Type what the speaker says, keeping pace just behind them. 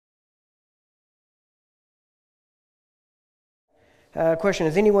Question,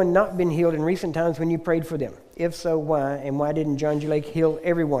 has anyone not been healed in recent times when you prayed for them? If so, why? And why didn't John G. Lake heal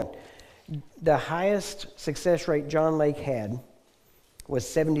everyone? The highest success rate John Lake had was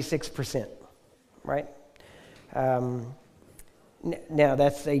 76%, right? Now,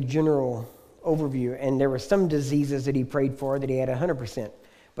 that's a general overview, and there were some diseases that he prayed for that he had 100%,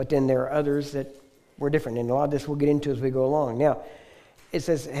 but then there are others that were different, and a lot of this we'll get into as we go along. Now, it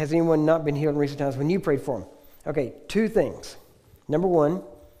says, has anyone not been healed in recent times when you prayed for them? Okay, two things. Number one,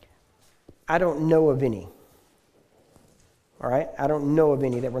 I don't know of any. All right? I don't know of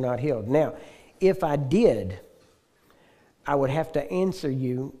any that were not healed. Now, if I did, I would have to answer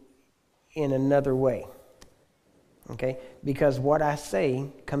you in another way. Okay? Because what I say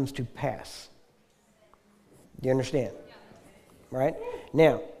comes to pass. Do you understand? Right?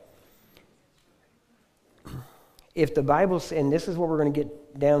 Now, if the Bible, and this is what we're going to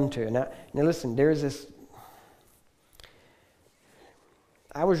get down to. Now listen, there's this.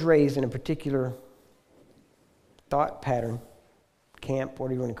 I was raised in a particular thought pattern, camp,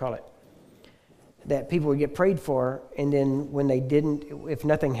 whatever you want to call it, that people would get prayed for, and then when they didn't, if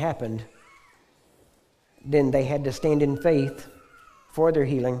nothing happened, then they had to stand in faith for their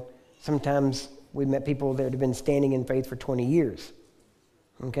healing. Sometimes we met people that had been standing in faith for 20 years.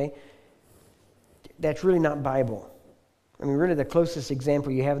 Okay? That's really not Bible. I mean, really the closest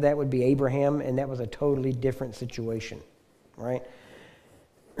example you have of that would be Abraham, and that was a totally different situation, right?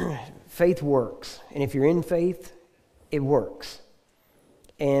 Faith works, and if you're in faith, it works.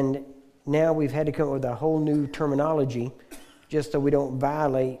 And now we've had to come up with a whole new terminology just so we don't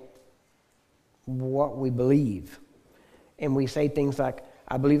violate what we believe. And we say things like,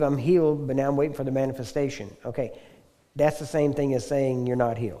 I believe I'm healed, but now I'm waiting for the manifestation. Okay, that's the same thing as saying you're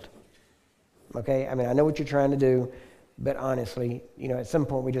not healed. Okay, I mean, I know what you're trying to do, but honestly, at some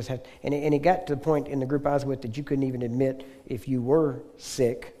point we just have, and it got to the point in the group I was with that you couldn't even admit if you were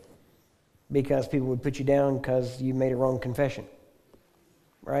sick because people would put you down because you made a wrong confession,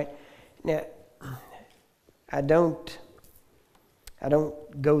 right? Now, I don't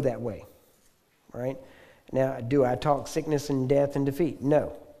go that way, right? Now, do I talk sickness and death and defeat?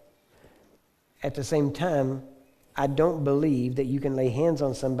 No. At the same time, I don't believe that you can lay hands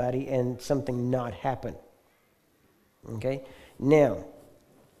on somebody and something not happen. Okay? Now,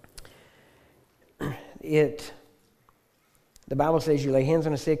 the Bible says you lay hands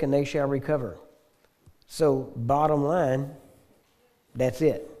on the sick and they shall recover. So, bottom line, that's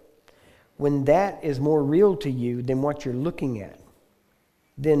it. When that is more real to you than what you're looking at,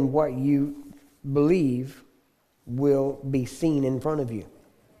 then what you believe will be seen in front of you.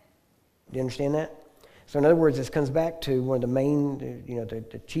 Do you understand that? So in other words, this comes back to one of the main,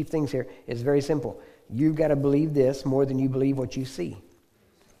 the chief things here is very simple. You've got to believe this more than you believe what you see.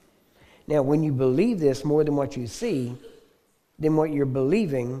 Now, when you believe this more than what you see, then what you're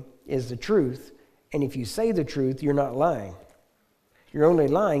believing is the truth. And if you say the truth, you're not lying. You're only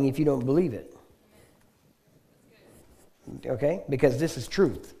lying if you don't believe it. Okay? Because this is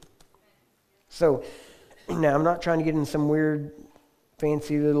truth. So, now I'm not trying to get in some weird,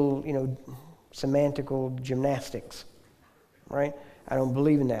 fancy little, semantical gymnastics, right? I don't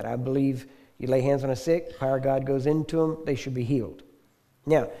believe in that. I believe you lay hands on a sick, power of God goes into them, they should be healed.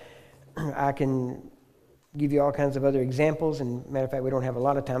 Now, I can give you all kinds of other examples, and matter of fact, we don't have a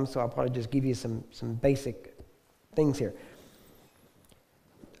lot of time, so I'll probably just give you some basic things here.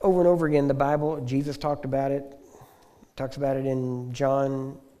 Over and over again, the Bible, Jesus talks about it in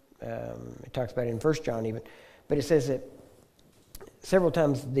John, it talks about it in 1 John even, but it says that several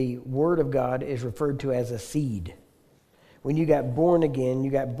times the Word of God is referred to as a seed. When you got born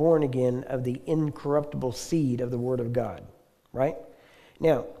again of the incorruptible seed of the Word of God, right?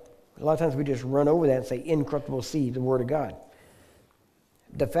 Now, a lot of times we just run over that and say incorruptible seed, the Word of God.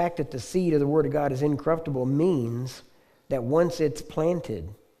 The fact that the seed of the Word of God is incorruptible means that once it's planted,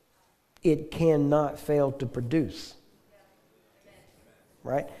 it cannot fail to produce.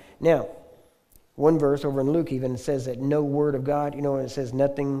 Right? Now, one verse over in Luke even says that no word of God, when it says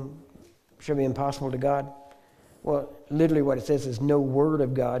nothing shall be impossible to God. Well, literally what it says is no word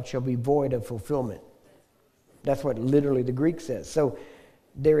of God shall be void of fulfillment. That's what literally the Greek says. So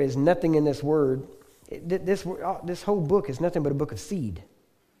there is nothing in this word. This whole book is nothing but a book of seed.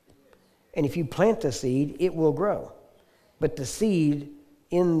 And if you plant the seed, it will grow. But the seed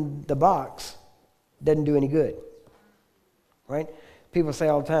in the box doesn't do any good. Right? People say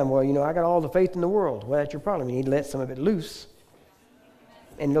all the time, well, I got all the faith in the world. Well, that's your problem. You need to let some of it loose.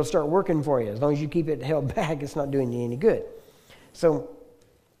 And it'll start working for you. As long as you keep it held back, it's not doing you any good. So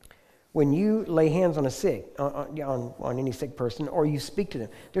When you lay hands on a sick, on any sick person, or you speak to them,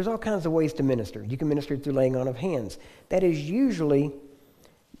 there's all kinds of ways to minister. You can minister through laying on of hands. That is usually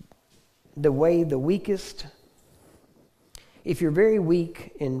the way the weakest. If you're very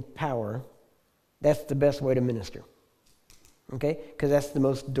weak in power, that's the best way to minister. Okay? Because that's the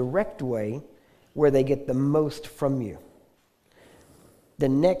most direct way where they get the most from you.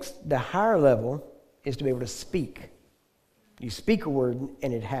 The higher level is to be able to speak. You speak a word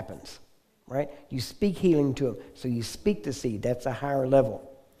and it happens, right? You speak healing to them. So you speak the seed. That's a higher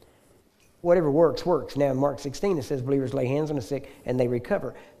level. Whatever works, works. Now in Mark 16 it says believers lay hands on the sick and they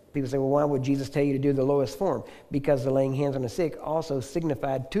recover. People say, well, why would Jesus tell you to do the lowest form? Because the laying hands on the sick also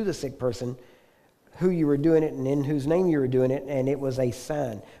signified to the sick person who you were doing it and in whose name you were doing it, and it was a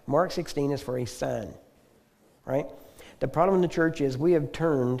sign. Mark 16 is for a sign, right? The problem in the church is we have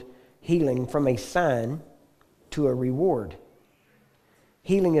turned healing from a sign to a reward.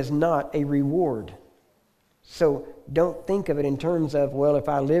 Healing is not a reward. So don't think of it in terms of, well, if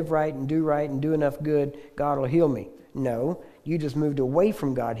I live right and do enough good, God will heal me. No, you just moved away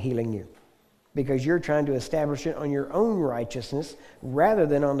from God healing you because you're trying to establish it on your own righteousness rather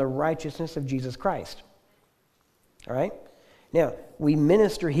than on the righteousness of Jesus Christ. All right? Now, we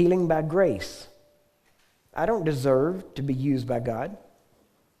minister healing by grace. I don't deserve to be used by God,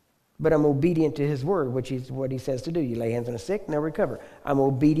 but I'm obedient to his word, which is what he says to do. You lay hands on the sick and they'll recover. I'm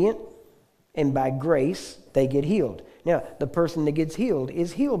obedient, and by grace, they get healed. Now, the person that gets healed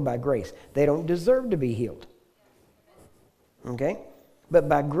is healed by grace. They don't deserve to be healed. Okay? But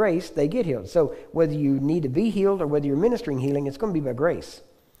by grace, they get healed. So whether you need to be healed or whether you're ministering healing, it's going to be by grace.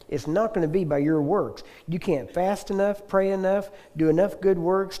 It's not going to be by your works. You can't fast enough, pray enough, do enough good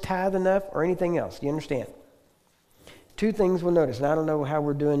works, tithe enough, or anything else. Do you understand? Two things we'll notice. And I don't know how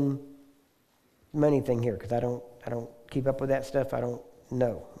we're doing money thing here because I don't keep up with that stuff. I don't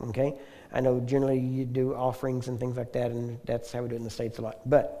know. Okay? I know generally you do offerings and things like that, and that's how we do it in the States a lot.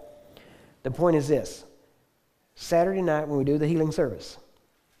 But the point is this. Saturday night when we do the healing service,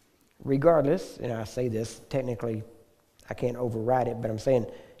 regardless, and I say this, technically I can't override it, but I'm saying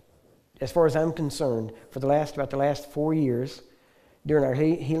as far as I'm concerned, for about the last 4 years, during our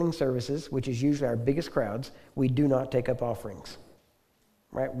healing services, which is usually our biggest crowds, we do not take up offerings.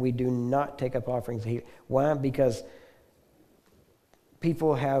 Right? We do not take up offerings. Why? Because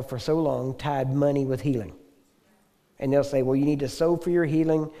people have for so long tied money with healing. And they'll say, well, you need to sow for your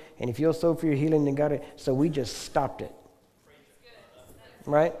healing, and if you'll sow for your healing, then God, so we just stopped it.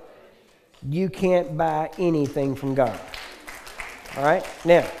 Right? You can't buy anything from God. All right?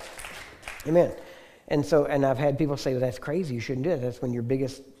 Now, amen. And I've had people say, well, that's crazy. You shouldn't do it. That's when your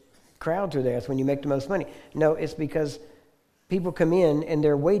biggest crowds are there. That's when you make the most money. No, it's because people come in and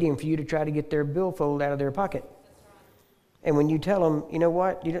they're waiting for you to try to get their billfold out of their pocket. And when you tell them, you know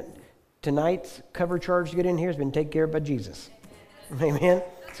what, tonight's cover charge to get in here has been taken care of by Jesus. Amen?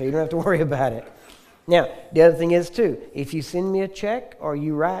 So you don't have to worry about it. Now, the other thing is, too, if you send me a check or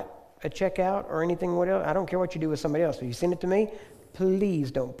you write a check out or anything, whatever, I don't care what you do with somebody else. If you send it to me,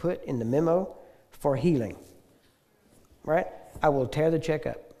 please don't put in the memo for healing. Right? I will tear the check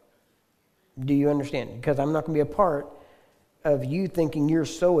up. Do you understand? Because I'm not going to be a part of you thinking you're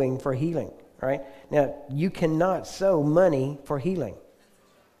sowing for healing. Right? Now, you cannot sow money for healing.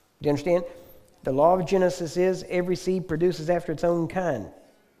 Do you understand? The law of Genesis is every seed produces after its own kind.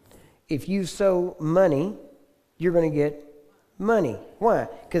 If you sow money, you're going to get money. Why?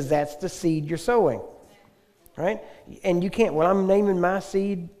 Because that's the seed you're sowing. Right? And you can't, well, I'm naming my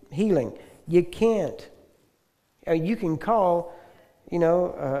seed healing. You can't. You can call, you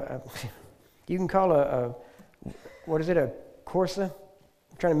can call a Corsa?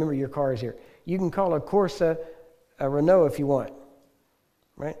 I'm trying to remember your cars here. You can call a Corsa a Renault if you want.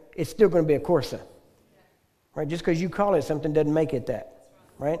 Right? It's still going to be a Corsa. Right? Just because you call it something doesn't make it that.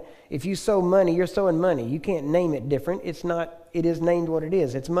 Right? If you sow money, you're sowing money. You can't name it different. It is named what it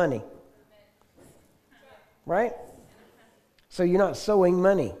is. It's money. Right? So you're not sowing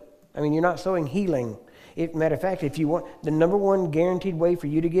money. You're not sowing healing. Matter of fact, if you want, the number one guaranteed way for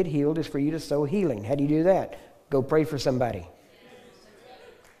you to get healed is for you to sow healing. How do you do that? Go pray for somebody.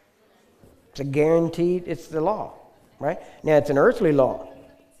 It's a guaranteed, it's the law. Right? Now, it's an earthly law.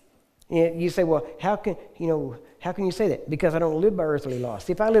 You say, well, how can you say that? Because I don't live by earthly law.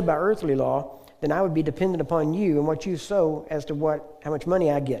 See, if I live by earthly law, then I would be dependent upon you and what you sow as to how much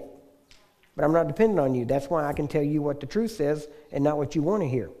money I get. But I'm not dependent on you. That's why I can tell you what the truth says and not what you want to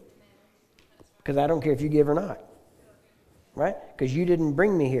hear. Because I don't care if you give or not. Right? Because you didn't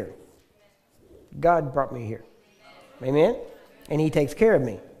bring me here. God brought me here. Amen? And he takes care of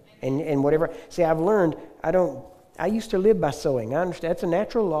me. And whatever. See, I've learned I don't I used to live by sowing. I understand that's a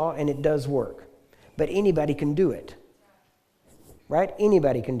natural law and it does work. But anybody can do it. Right?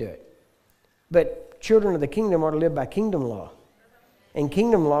 Anybody can do it. But children of the kingdom are to live by kingdom law. And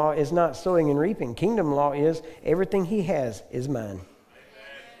kingdom law is not sowing and reaping. Kingdom law is everything he has is mine.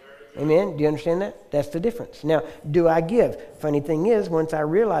 Amen? Do you understand that? That's the difference. Now, do I give? Funny thing is, once I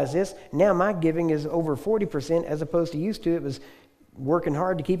realize this, now my giving is over 40% as opposed to used to. It was working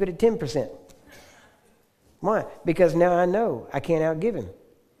hard to keep it at 10%. Why? Because now I know I can't outgive him.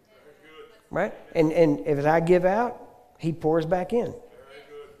 Right? And if I give out, he pours back in.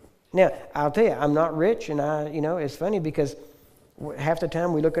 Now, I'll tell you, I'm not rich, and it's funny because half the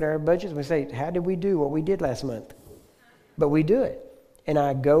time we look at our budgets and we say, how did we do what we did last month? But we do it. And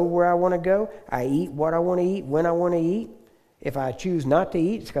I go where I want to go. I eat what I want to eat when I want to eat. If I choose not to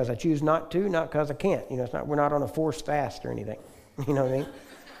eat, it's because I choose not to, not because I can't. We're not on a forced fast or anything. You know what I mean?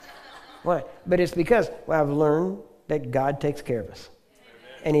 Why? But it's because I've learned that God takes care of us.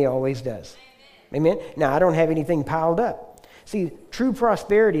 Amen. And he always does. Amen? Now, I don't have anything piled up. See, true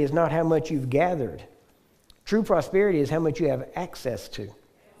prosperity is not how much you've gathered. True prosperity is how much you have access to.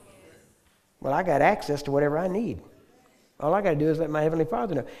 Well, I got access to whatever I need. All I got to do is let my Heavenly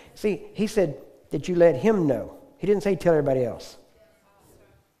Father know. See, he said that you let him know. He didn't say tell everybody else.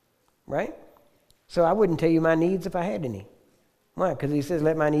 Right? So I wouldn't tell you my needs if I had any. Why? Because he says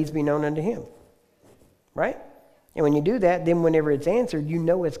let my needs be known unto him. Right? And when you do that, then whenever it's answered, you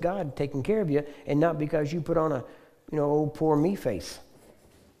know it's God taking care of you and not because you put on a, old poor me face.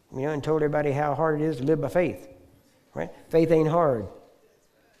 And told everybody how hard it is to live by faith. Right? Faith ain't hard.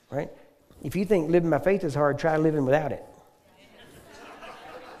 Right? If you think living by faith is hard, try living without it.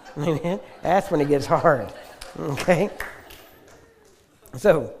 Amen? That's when it gets hard. Okay?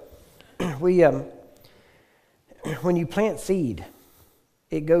 So, when you plant seed,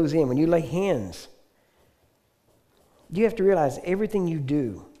 it goes in. When you lay hands, you have to realize everything you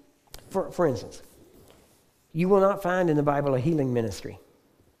do. For instance, you will not find in the Bible a healing ministry.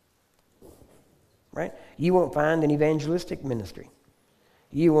 Right? You won't find an evangelistic ministry.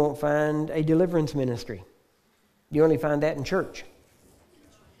 You won't find a deliverance ministry. You only find that in church.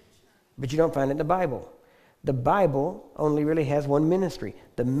 But you don't find it in the Bible. The Bible only really has one ministry,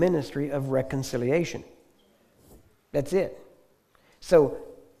 the ministry of reconciliation. That's it. So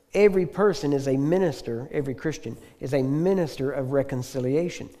every person is a minister, every Christian is a minister of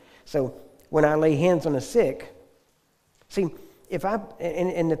reconciliation. So when I lay hands on a sick, see,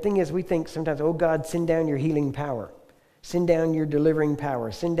 and the thing is we think sometimes, oh God, send down your healing power. Send down your delivering power.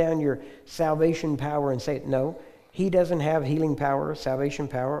 Send down your salvation power and say, no, he doesn't have healing power, salvation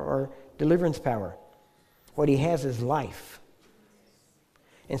power, or deliverance power. What he has is life.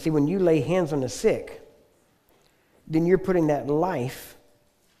 And see, when you lay hands on the sick, then you're putting that life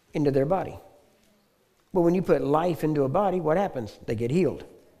into their body. But when you put life into a body, what happens? They get healed.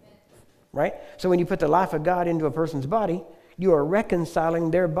 Right? So when you put the life of God into a person's body, you are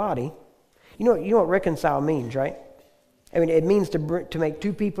reconciling their body. You know what reconcile means, right? I mean, it means to make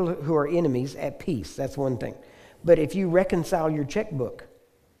two people who are enemies at peace. That's one thing. But if you reconcile your checkbook,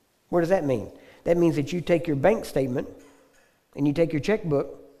 what does that mean? That means that you take your bank statement and you take your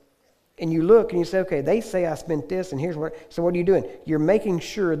checkbook and you look and you say, okay, they say I spent this and here's what. So what are you doing? You're making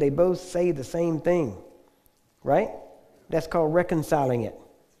sure they both say the same thing, right? That's called reconciling it.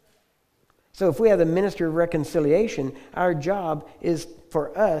 So if we have the ministry of reconciliation, our job is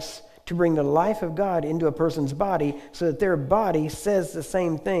for us to bring the life of God into a person's body so that their body says the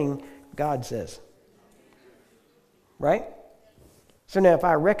same thing God says. Right? So now if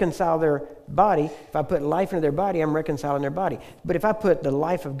I reconcile their body, if I put life into their body, I'm reconciling their body. But if I put the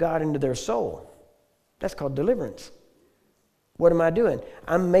life of God into their soul, that's called deliverance. What am I doing?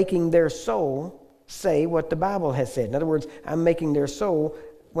 I'm making their soul say what the Bible has said. In other words, I'm making their soul,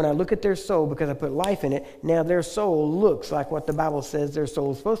 when I look at their soul, because I put life in it, now their soul looks like what the Bible says their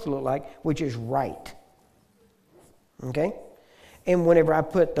soul is supposed to look like, which is right. Okay? And whenever I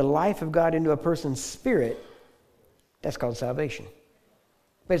put the life of God into a person's spirit, that's called salvation.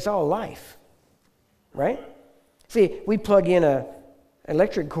 But it's all life, right? See, we plug in an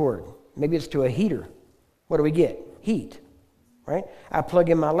electric cord. Maybe it's to a heater. What do we get? Heat, right? I plug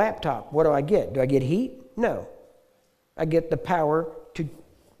in my laptop. What do I get? Do I get heat? No. I get the power to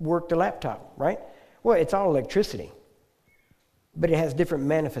work the laptop, right? Well, it's all electricity, but it has different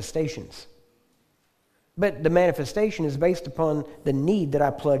manifestations. But the manifestation is based upon the need that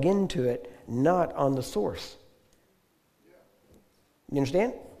I plug into it, not on the source. You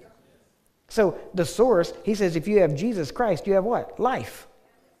understand? So the source, he says, if you have Jesus Christ, you have what? Life.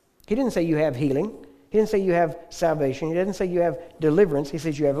 He didn't say you have healing. He didn't say you have salvation. He didn't say you have deliverance. He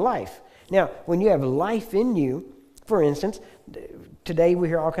says you have life. Now, when you have life in you, For instance, today we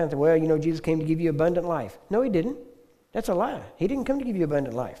hear all kinds of, well, Jesus came to give you abundant life. No, he didn't. That's a lie. He didn't come to give you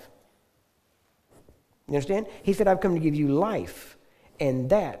abundant life. You understand? He said, I've come to give you life, and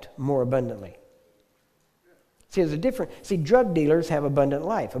that more abundantly. See, there's a difference. See, drug dealers have abundant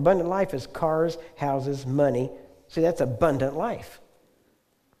life. Abundant life is cars, houses, money. See, that's abundant life.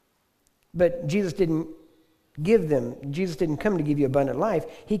 But Jesus didn't come to give you abundant life.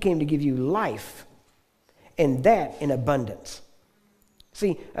 He came to give you life, and that in abundance.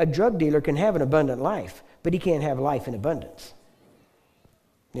 See, a drug dealer can have an abundant life, but he can't have life in abundance.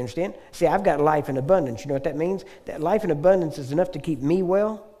 You understand? See, I've got life in abundance. You know what that means? That life in abundance is enough to keep me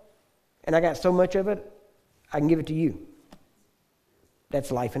well, and I got so much of it, I can give it to you.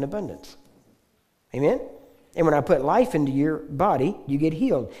 That's life in abundance. Amen? And when I put life into your body, you get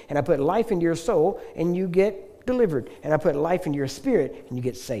healed. And I put life into your soul, and you get delivered. And I put life into your spirit, and you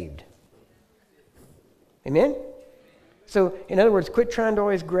get saved. Amen? So, in other words, quit trying to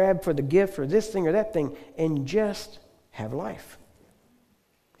always grab for the gift or this thing or that thing, and just have life.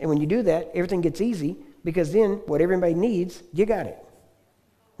 And when you do that, everything gets easy, because then what everybody needs, you got it.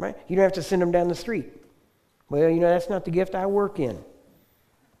 Right? You don't have to send them down the street. Well, that's not the gift I work in.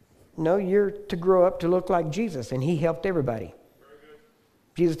 No, you're to grow up to look like Jesus, and he helped everybody.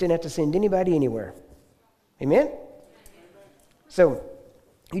 Jesus didn't have to send anybody anywhere. Amen? So,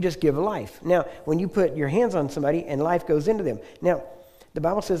 you just give life. Now, when you put your hands on somebody and life goes into them. Now, the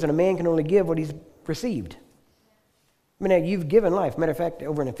Bible says that a man can only give what he's received. Now, you've given life. Matter of fact,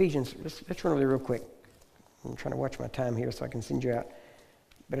 over in Ephesians, let's run over there real quick. I'm trying to watch my time here so I can send you out.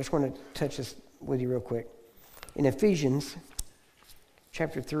 But I just want to touch this with you real quick. In Ephesians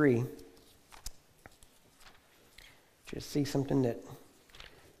chapter 3, just see something that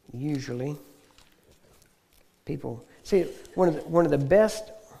usually people see. One of the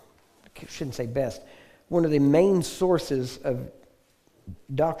best, I shouldn't say best, one of the main sources of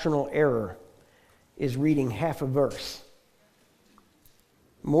doctrinal error is reading half a verse.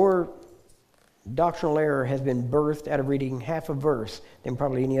 More doctrinal error has been birthed out of reading half a verse than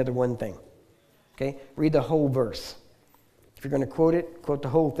probably any other one thing. Okay? Read the whole verse. If you're going to quote it, quote the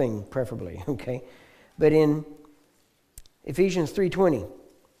whole thing, preferably. Okay? But in Ephesians 3:20,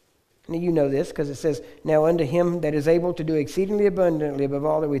 now you know this because it says, now unto him that is able to do exceedingly abundantly above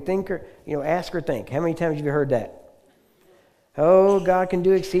all that we think or, ask or think. How many times have you heard that? Oh, God can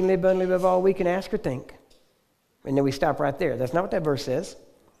do exceedingly abundantly above all we can ask or think. And then we stop right there. That's not what that verse says.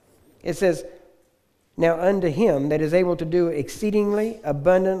 It says, now unto him that is able to do exceedingly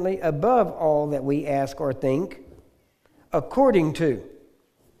abundantly above all that we ask or think, according to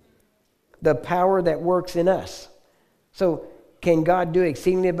the power that works in us. So, can God do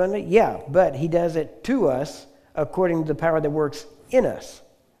exceedingly abundantly? Yeah, but he does it to us according to the power that works in us.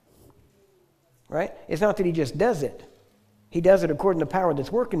 Right? It's not that he just does it. He does it according to the power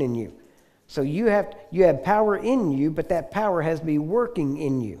that's working in you. So you have power in you, but that power has to be working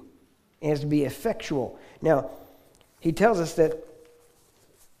in you. It has to be effectual. Now, he tells us that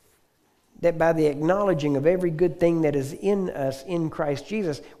by the acknowledging of every good thing that is in us in Christ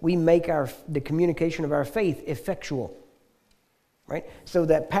Jesus, we make the communication of our faith effectual. Right? So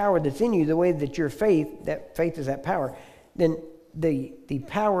that power that's in you, the way that your faith is that power, then the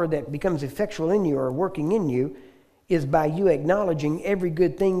power that becomes effectual in you or working in you is by you acknowledging every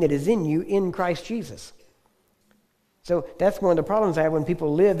good thing that is in you in Christ Jesus. So that's one of the problems I have when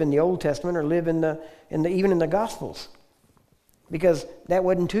people live in the Old Testament or live even in the Gospels, because that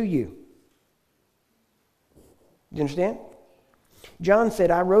wasn't to you. Do you understand? John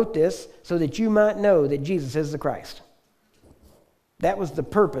said, I wrote this so that you might know that Jesus is the Christ. That was the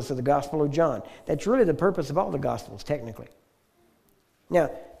purpose of the Gospel of John. That's really the purpose of all the Gospels, technically.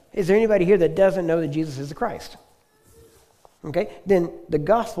 Now, is there anybody here that doesn't know that Jesus is the Christ? Okay, then the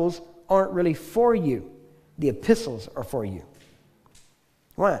Gospels aren't really for you. The epistles are for you.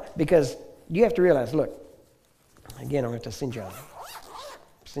 Why? Because you have to realize, look, again, I'm going to have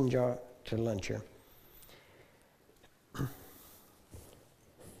to send y'all to lunch here.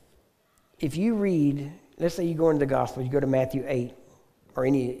 If you read, let's say you go into the Gospel, you go to Matthew 8, or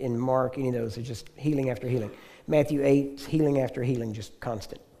in Mark, any of those, it's just healing after healing. Matthew 8, healing after healing, just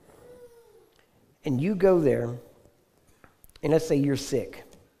constant. And you go there, and let's say you're sick.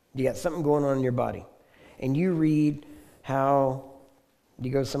 You got something going on in your body. And you read how,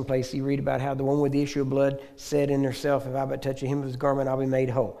 you go someplace, you read about how the one with the issue of blood said in herself, if I but touch the hem of his garment, I'll be made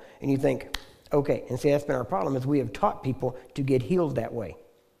whole. And you think, okay. And see, that's been our problem, is we have taught people to get healed that way.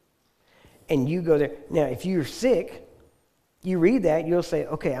 And you go there. Now, if you're sick, you read that, you'll say,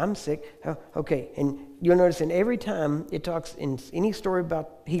 okay, I'm sick. Oh, okay. And you'll notice in every time it talks in any story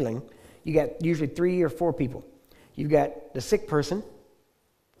about healing, you got usually 3 or 4 people. You've got the sick person.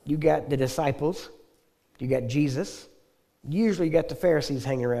 You got the disciples. You got Jesus. Usually you got the Pharisees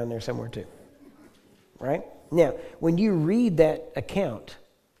hanging around there somewhere too. Right? Now, when you read that account,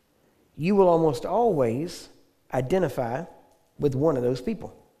 you will almost always identify with one of those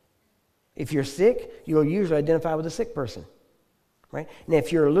people. If you're sick, you'll usually identify with the sick person. Right? Now,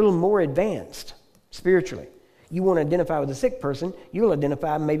 if you're a little more advanced spiritually, you want to identify with the sick person, you'll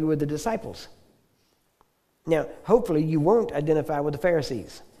identify maybe with the disciples. Now, hopefully you won't identify with the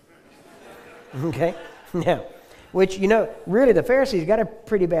Pharisees. Okay? Now, which, really the Pharisees got a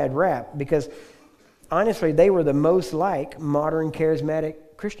pretty bad rap because, honestly, they were the most like modern charismatic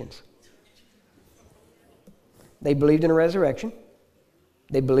Christians. They believed in a resurrection.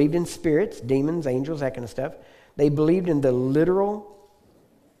 They believed in spirits, demons, angels, that kind of stuff. They believed in the literal,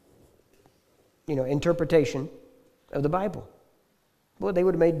 interpretation of the Bible. Well, they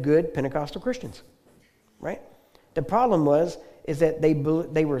would have made good Pentecostal Christians, right? The problem is that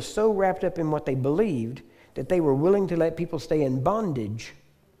they were so wrapped up in what they believed that they were willing to let people stay in bondage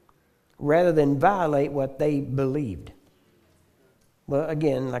rather than violate what they believed. Well,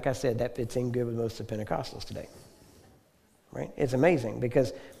 again, like I said, that fits in good with most of the Pentecostals today. Right? It's amazing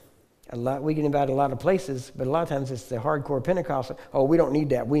because we get invited a lot of places, but a lot of times it's the hardcore Pentecostal. Oh, we don't need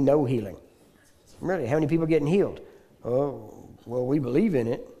that. We know healing. Really, how many people getting healed? Oh, well, we believe in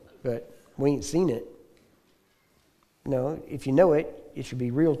it, but we ain't seen it. No, if you know it, it should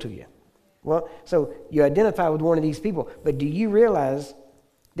be real to you. Well, so you identify with one of these people, but do you realize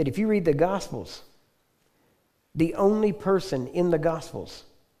that if you read the Gospels, the only person in the Gospels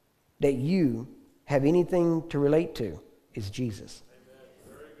that you have anything to relate to is Jesus.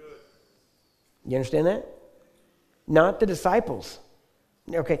 Amen. Very good. You understand that? Not the disciples.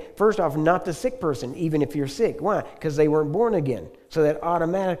 Okay, first off, not the sick person, even if you're sick. Why? Because they weren't born again. So that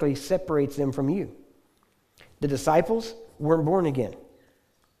automatically separates them from you. The disciples weren't born again.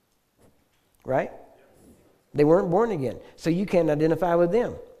 Right? They weren't born again. So you can't identify with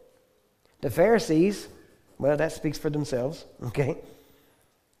them. The Pharisees, well, that speaks for themselves. Okay?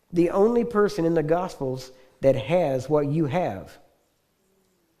 The only person in the Gospels that has what you have.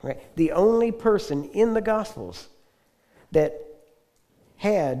 Right? The only person in the Gospels that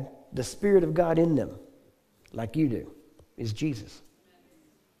had the Spirit of God in them, like you do, is Jesus.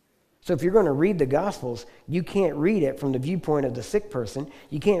 So if you're going to read the Gospels, you can't read it from the viewpoint of the sick person.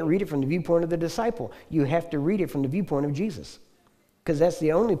 You can't read it from the viewpoint of the disciple. You have to read it from the viewpoint of Jesus, because that's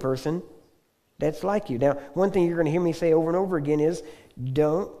the only person that's like you. Now, one thing you're going to hear me say over and over again is,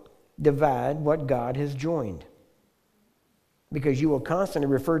 don't divide what God has joined, because you will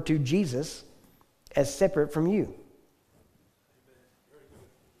constantly refer to Jesus as separate from you.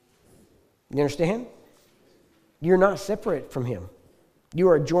 You understand? You're not separate from him. You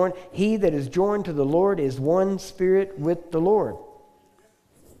are joined. He that is joined to the Lord is one spirit with the Lord.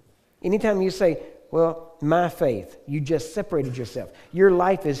 Anytime you say, well, my faith, you just separated yourself. Your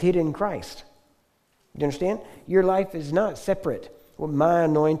life is hid in Christ. You understand? Your life is not separate. Well, my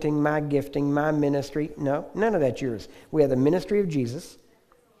anointing, my gifting, my ministry. No, none of that's yours. We have the ministry of Jesus.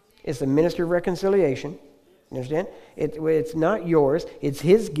 It's the ministry of reconciliation. You understand? It's not yours. It's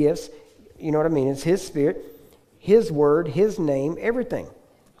his gifts. You know what I mean? It's his spirit, his word, his name, everything.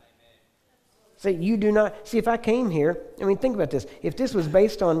 See, you do not... See, if I came here... think about this. If this was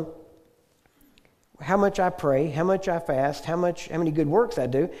based on how much I pray, how much I fast, how many good works I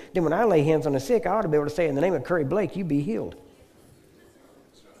do, then when I lay hands on the sick, I ought to be able to say, in the name of Curry Blake, you be healed.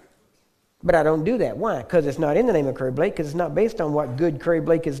 But I don't do that. Why? Because it's not in the name of Curry Blake, because it's not based on what good Curry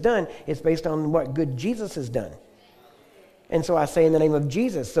Blake has done. It's based on what good Jesus has done. And so I say in the name of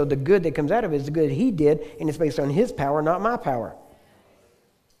Jesus. So the good that comes out of it is the good he did, and it's based on his power, not my power.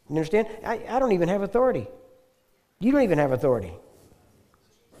 You understand? I don't even have authority. You don't even have authority.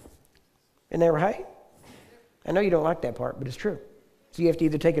 Isn't that right? I know you don't like that part, but it's true. So you have to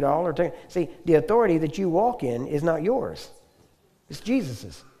either take it all or take it. See, the authority that you walk in is not yours. It's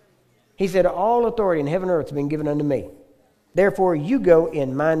Jesus's. He said, all authority in heaven and earth has been given unto me. Therefore, you go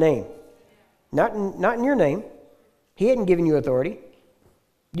in my name. Not in your name. He hadn't given you authority.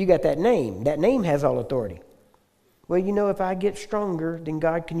 You got that name. That name has all authority. Well, if I get stronger, then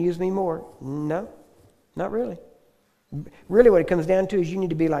God can use me more. No, not really. Really what it comes down to is you need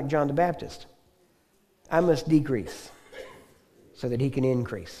to be like John the Baptist. I must decrease so that he can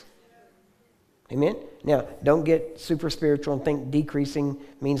increase. Amen? Now, don't get super spiritual and think decreasing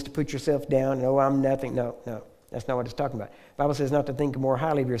means to put yourself down and, I'm nothing. No, that's not what it's talking about. The Bible says not to think more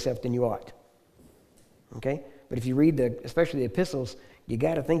highly of yourself than you ought. Okay? But if you read especially the epistles, you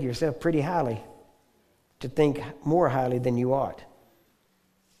got to think of yourself pretty highly to think more highly than you ought.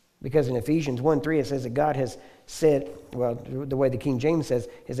 Because in Ephesians 1:3 it says that God has said, well, the way the King James says,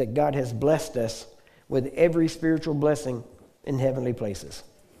 is that God has blessed us with every spiritual blessing in heavenly places.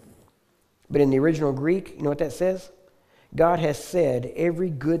 But in the original Greek, you know what that says? God has said every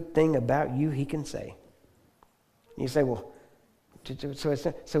good thing about you he can say. And you say, well,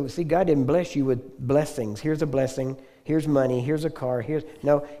 so see, God didn't bless you with blessings. Here's a blessing. Here's money. Here's a car.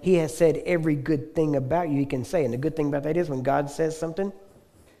 No, he has said every good thing about you he can say. And the good thing about that is when God says something,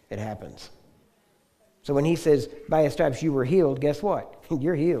 it happens. So when he says, by his stripes you were healed, guess what?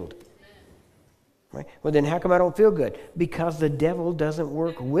 You're healed. Right? Well, then how come I don't feel good? Because the devil doesn't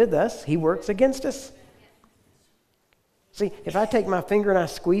work with us. He works against us. See, if I take my finger and I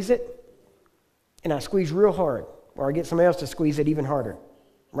squeeze it, and I squeeze real hard, or I get somebody else to squeeze it even harder,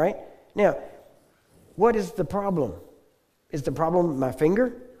 right? Now, what is the problem? Is the problem my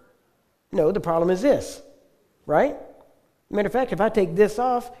finger? No, the problem is this, right? Matter of fact, if I take this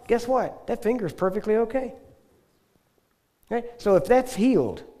off, guess what? That finger is perfectly okay. Right? So if that's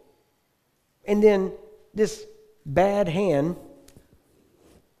healed, and then this bad hand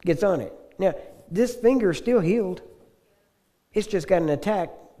gets on it. Now, this finger is still healed. It's just got an attack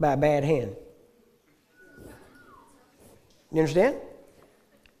by a bad hand. You understand?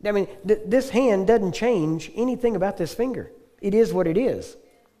 I mean, this hand doesn't change anything about this finger. It is what it is,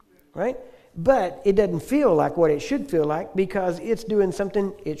 right? But it doesn't feel like what it should feel like because it's doing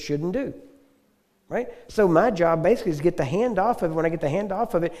something it shouldn't do, right? So my job basically is to get the hand off of it. When I get the hand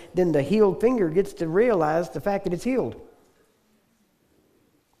off of it, then the healed finger gets to realize the fact that it's healed,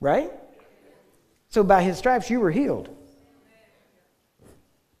 right? So by his stripes, you were healed.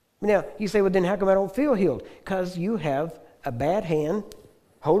 Now, you say, well, then how come I don't feel healed? Because you have a bad hand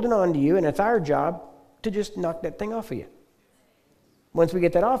holding on to you, and it's our job to just knock that thing off of you. Once we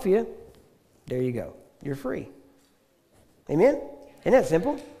get that off of you, there you go. You're free. Amen? Isn't that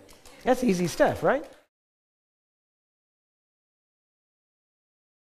simple? That's easy stuff, right?